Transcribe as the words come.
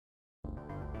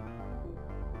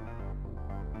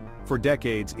For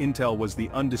decades, Intel was the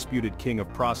undisputed king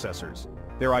of processors.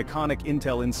 Their iconic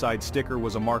Intel Inside sticker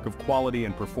was a mark of quality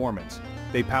and performance.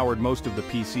 They powered most of the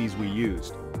PCs we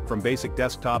used. From basic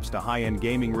desktops to high-end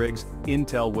gaming rigs,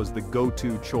 Intel was the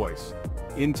go-to choice.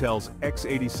 Intel's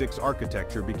x86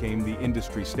 architecture became the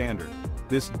industry standard.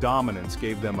 This dominance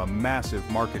gave them a massive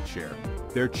market share.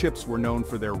 Their chips were known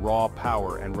for their raw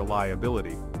power and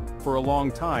reliability. For a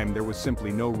long time there was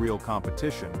simply no real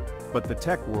competition, but the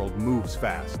tech world moves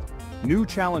fast. New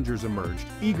challengers emerged,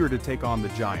 eager to take on the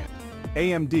giant.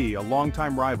 AMD, a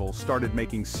longtime rival, started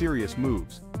making serious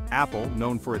moves. Apple,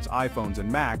 known for its iPhones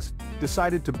and Macs,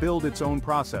 decided to build its own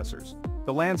processors.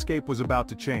 The landscape was about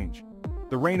to change.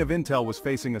 The reign of Intel was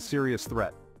facing a serious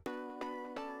threat.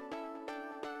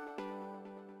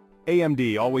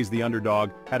 AMD, always the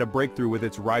underdog, had a breakthrough with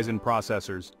its Ryzen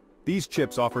processors. These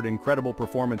chips offered incredible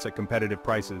performance at competitive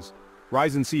prices.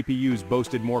 Ryzen CPUs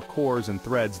boasted more cores and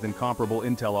threads than comparable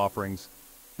Intel offerings.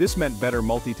 This meant better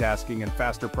multitasking and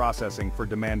faster processing for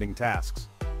demanding tasks.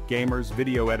 Gamers,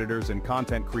 video editors, and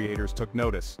content creators took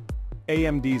notice.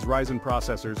 AMD's Ryzen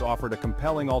processors offered a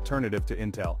compelling alternative to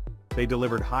Intel. They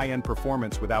delivered high-end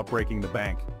performance without breaking the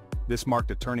bank. This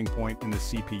marked a turning point in the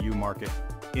CPU market.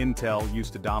 Intel,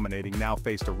 used to dominating, now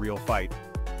faced a real fight.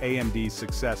 AMD's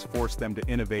success forced them to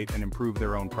innovate and improve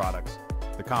their own products.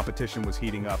 The competition was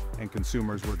heating up, and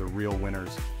consumers were the real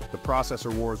winners. The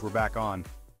processor wars were back on.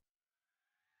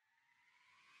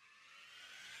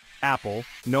 Apple,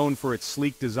 known for its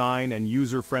sleek design and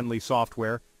user-friendly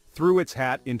software, threw its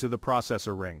hat into the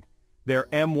processor ring. Their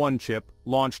M1 chip,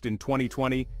 launched in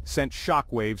 2020, sent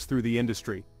shockwaves through the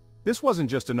industry. This wasn't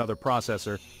just another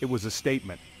processor, it was a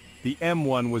statement. The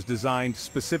M1 was designed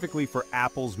specifically for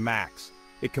Apple's Macs.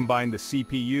 It combined the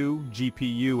CPU,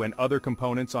 GPU, and other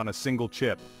components on a single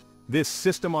chip. This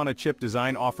system-on-a-chip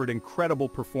design offered incredible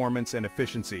performance and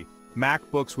efficiency.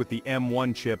 MacBooks with the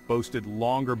M1 chip boasted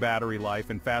longer battery life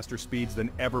and faster speeds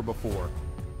than ever before.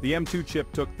 The M2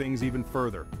 chip took things even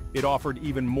further. It offered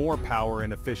even more power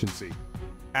and efficiency.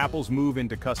 Apple's move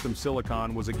into custom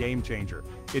silicon was a game-changer.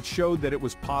 It showed that it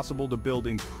was possible to build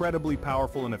incredibly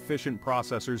powerful and efficient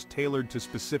processors tailored to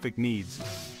specific needs.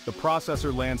 The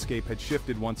processor landscape had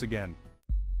shifted once again.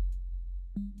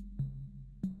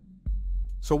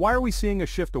 So why are we seeing a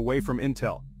shift away from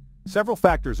Intel? Several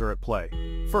factors are at play.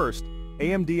 First,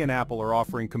 AMD and Apple are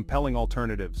offering compelling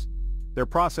alternatives. Their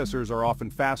processors are often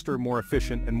faster, more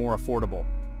efficient, and more affordable.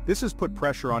 This has put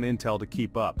pressure on Intel to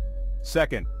keep up.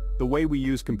 Second, the way we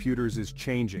use computers is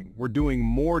changing. We're doing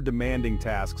more demanding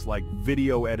tasks like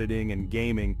video editing and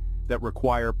gaming that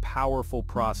require powerful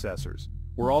processors.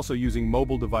 We're also using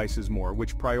mobile devices more,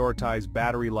 which prioritize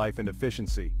battery life and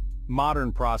efficiency.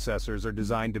 Modern processors are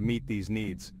designed to meet these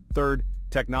needs. Third,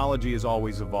 technology is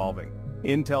always evolving.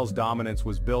 Intel's dominance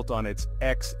was built on its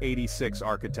x86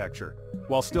 architecture.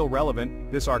 While still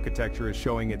relevant, this architecture is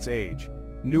showing its age.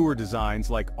 Newer designs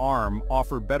like ARM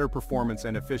offer better performance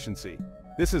and efficiency.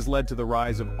 This has led to the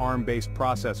rise of ARM-based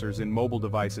processors in mobile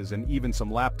devices and even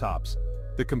some laptops.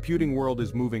 The computing world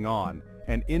is moving on,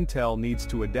 and Intel needs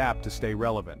to adapt to stay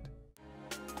relevant.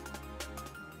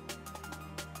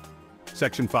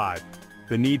 Section 5.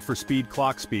 The need for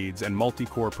clock speeds and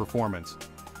multi-core performance.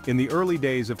 In the early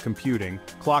days of computing,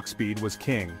 clock speed was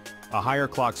king. A higher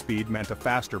clock speed meant a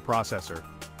faster processor.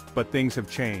 But things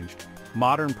have changed.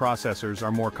 Modern processors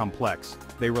are more complex.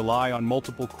 They rely on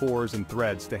multiple cores and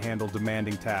threads to handle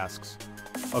demanding tasks.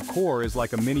 A core is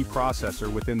like a mini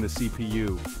processor within the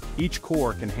CPU. Each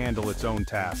core can handle its own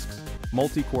tasks.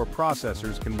 Multi-core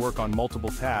processors can work on multiple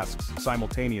tasks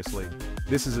simultaneously.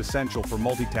 This is essential for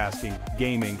multitasking,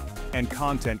 gaming, and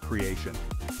content creation.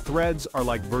 Threads are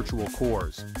like virtual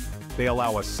cores. They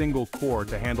allow a single core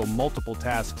to handle multiple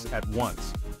tasks at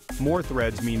once. More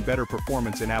threads mean better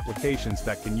performance in applications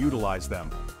that can utilize them.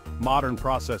 Modern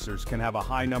processors can have a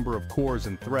high number of cores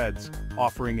and threads,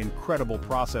 offering incredible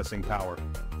processing power.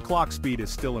 Clock speed is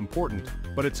still important,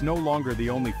 but it's no longer the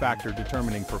only factor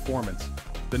determining performance.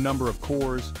 The number of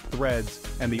cores, threads,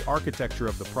 and the architecture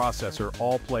of the processor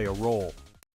all play a role.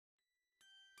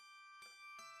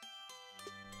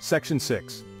 Section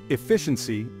 6.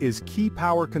 Efficiency is key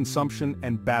power consumption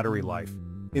and battery life.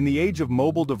 In the age of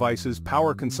mobile devices,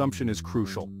 power consumption is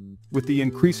crucial. With the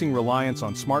increasing reliance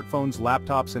on smartphones,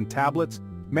 laptops, and tablets,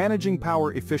 managing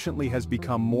power efficiently has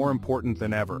become more important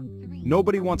than ever.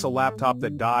 Nobody wants a laptop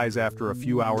that dies after a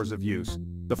few hours of use.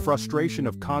 The frustration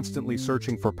of constantly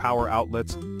searching for power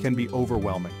outlets can be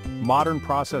overwhelming. Modern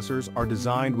processors are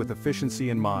designed with efficiency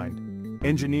in mind.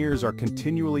 Engineers are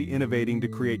continually innovating to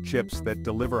create chips that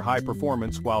deliver high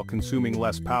performance while consuming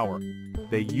less power.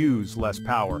 They use less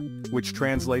power, which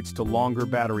translates to longer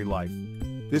battery life.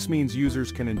 This means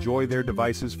users can enjoy their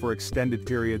devices for extended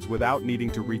periods without needing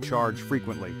to recharge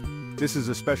frequently. This is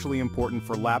especially important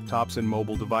for laptops and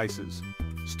mobile devices.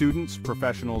 Students,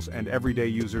 professionals, and everyday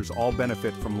users all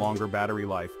benefit from longer battery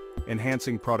life,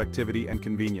 enhancing productivity and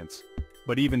convenience.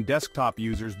 But even desktop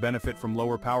users benefit from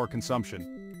lower power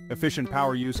consumption. Efficient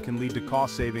power use can lead to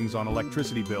cost savings on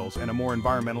electricity bills and a more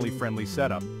environmentally friendly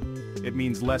setup. It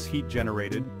means less heat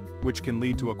generated, which can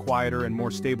lead to a quieter and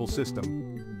more stable system.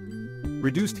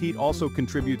 Reduced heat also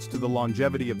contributes to the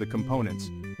longevity of the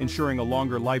components, ensuring a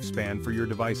longer lifespan for your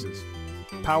devices.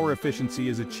 Power efficiency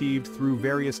is achieved through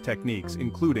various techniques,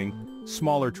 including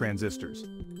smaller transistors.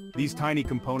 These tiny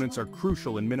components are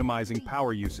crucial in minimizing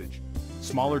power usage.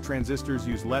 Smaller transistors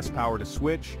use less power to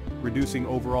switch, reducing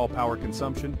overall power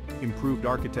consumption. Improved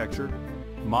architecture.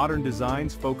 Modern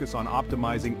designs focus on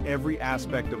optimizing every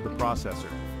aspect of the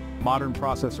processor. Modern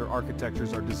processor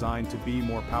architectures are designed to be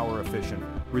more power efficient,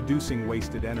 reducing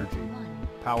wasted energy.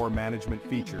 Power management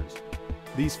features.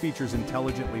 These features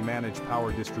intelligently manage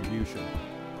power distribution.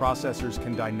 Processors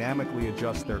can dynamically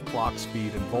adjust their clock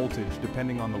speed and voltage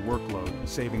depending on the workload,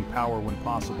 saving power when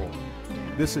possible.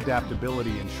 This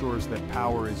adaptability ensures that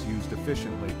power is used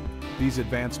efficiently. These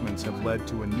advancements have led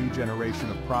to a new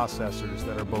generation of processors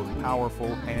that are both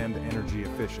powerful and energy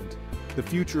efficient. The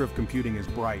future of computing is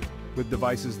bright, with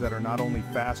devices that are not only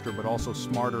faster but also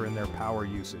smarter in their power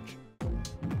usage.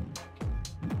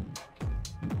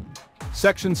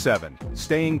 Section 7.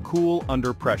 Staying cool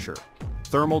under pressure.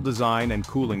 Thermal design and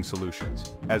cooling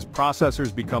solutions. As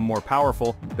processors become more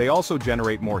powerful, they also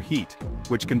generate more heat,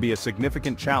 which can be a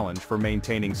significant challenge for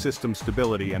maintaining system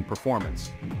stability and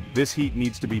performance. This heat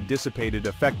needs to be dissipated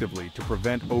effectively to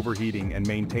prevent overheating and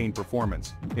maintain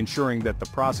performance, ensuring that the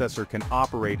processor can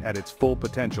operate at its full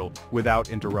potential without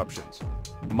interruptions.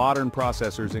 Modern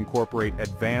processors incorporate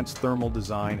advanced thermal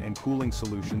design and cooling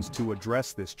solutions to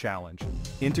address this challenge,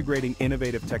 integrating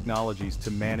innovative technologies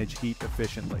to manage heat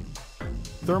efficiently.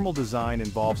 Thermal design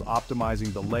involves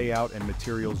optimizing the layout and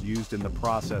materials used in the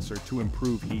processor to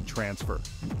improve heat transfer,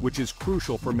 which is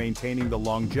crucial for maintaining the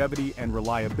longevity and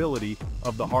reliability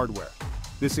of the hardware.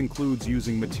 This includes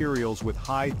using materials with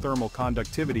high thermal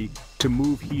conductivity to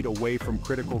move heat away from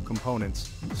critical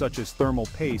components, such as thermal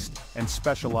paste and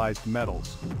specialized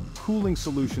metals. Cooling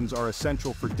solutions are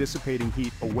essential for dissipating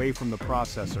heat away from the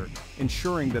processor,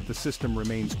 ensuring that the system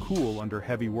remains cool under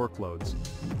heavy workloads.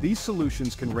 These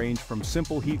solutions can range from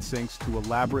simple heat sinks to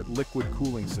elaborate liquid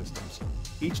cooling systems,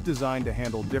 each designed to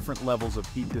handle different levels of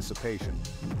heat dissipation.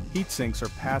 Heat sinks are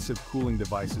passive cooling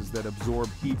devices that absorb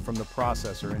heat from the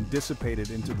processor and dissipate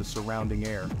it into the surrounding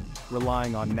air,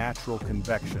 relying on natural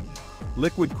convection.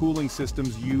 Liquid cooling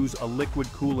systems use a liquid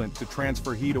coolant to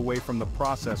transfer heat away from the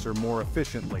processor more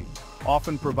efficiently,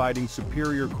 often providing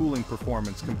superior cooling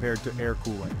performance compared to air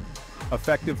cooling.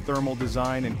 Effective thermal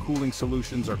design and cooling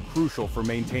solutions are crucial for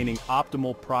maintaining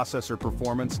optimal processor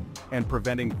performance and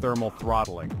preventing thermal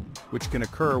throttling, which can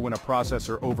occur when a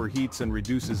processor overheats and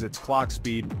reduces its clock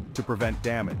speed to prevent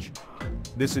damage.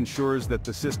 This ensures that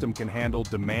the system can handle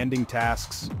demanding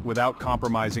tasks without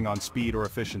compromising on speed or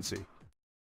efficiency.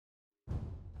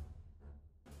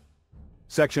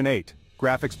 Section 8.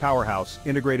 Graphics Powerhouse,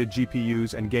 Integrated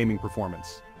GPUs and Gaming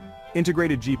Performance.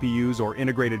 Integrated GPUs, or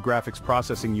Integrated Graphics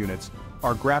Processing Units,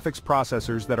 are graphics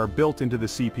processors that are built into the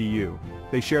CPU.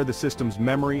 They share the system's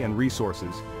memory and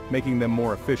resources, making them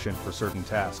more efficient for certain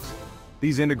tasks.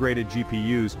 These integrated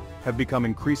GPUs have become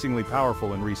increasingly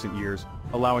powerful in recent years,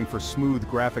 allowing for smooth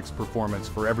graphics performance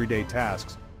for everyday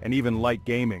tasks, and even light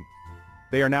gaming.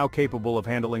 They are now capable of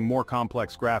handling more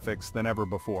complex graphics than ever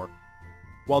before.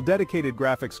 While dedicated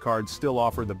graphics cards still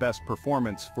offer the best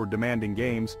performance for demanding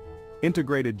games,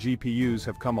 integrated GPUs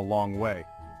have come a long way.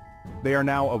 They are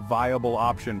now a viable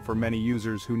option for many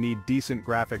users who need decent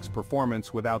graphics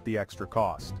performance without the extra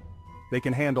cost. They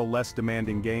can handle less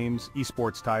demanding games,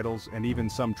 esports titles, and even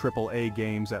some AAA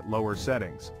games at lower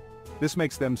settings. This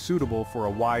makes them suitable for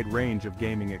a wide range of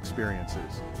gaming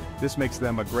experiences. This makes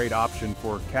them a great option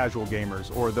for casual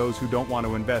gamers or those who don't want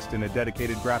to invest in a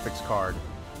dedicated graphics card.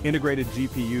 Integrated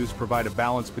GPUs provide a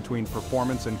balance between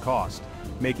performance and cost,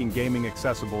 making gaming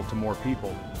accessible to more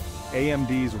people.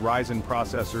 AMD's Ryzen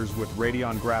processors with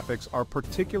Radeon graphics are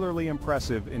particularly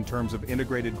impressive in terms of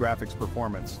integrated graphics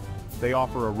performance. They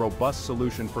offer a robust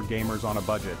solution for gamers on a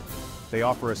budget. They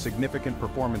offer a significant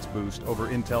performance boost over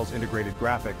Intel's integrated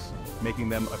graphics, making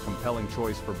them a compelling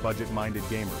choice for budget-minded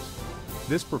gamers.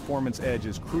 This performance edge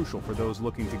is crucial for those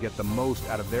looking to get the most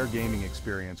out of their gaming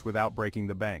experience without breaking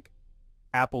the bank.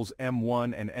 Apple's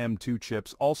M1 and M2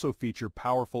 chips also feature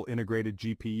powerful integrated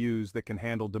GPUs that can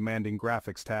handle demanding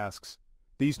graphics tasks.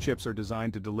 These chips are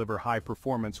designed to deliver high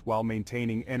performance while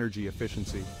maintaining energy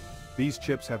efficiency. These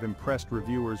chips have impressed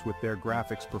reviewers with their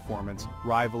graphics performance,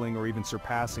 rivaling or even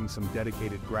surpassing some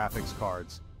dedicated graphics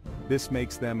cards. This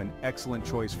makes them an excellent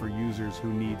choice for users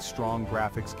who need strong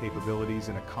graphics capabilities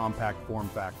in a compact form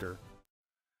factor.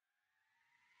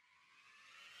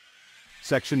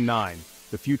 Section 9.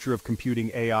 The future of computing: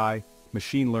 AI,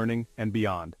 machine learning, and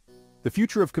beyond. The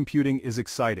future of computing is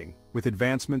exciting, with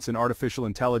advancements in artificial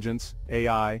intelligence,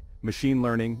 AI, machine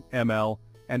learning, ML,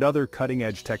 and other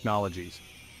cutting-edge technologies.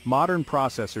 Modern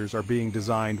processors are being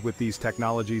designed with these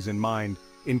technologies in mind,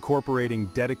 incorporating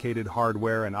dedicated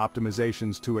hardware and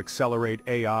optimizations to accelerate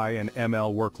AI and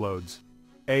ML workloads.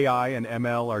 AI and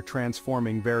ML are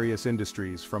transforming various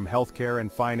industries, from healthcare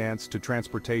and finance to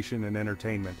transportation and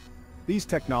entertainment. These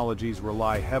technologies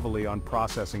rely heavily on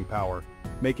processing power,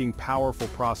 making powerful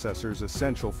processors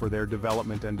essential for their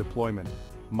development and deployment.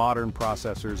 Modern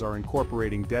processors are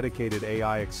incorporating dedicated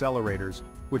AI accelerators,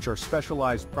 which are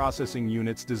specialized processing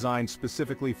units designed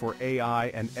specifically for AI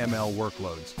and ML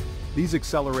workloads. These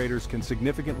accelerators can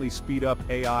significantly speed up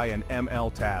AI and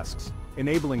ML tasks,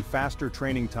 enabling faster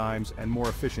training times and more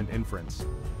efficient inference.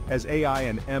 As AI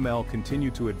and ML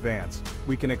continue to advance,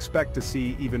 we can expect to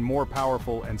see even more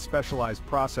powerful and specialized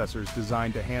processors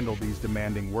designed to handle these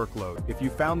demanding workloads. If you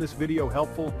found this video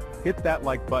helpful, hit that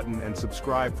like button and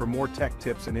subscribe for more tech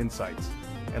tips and insights.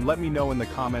 And let me know in the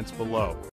comments below.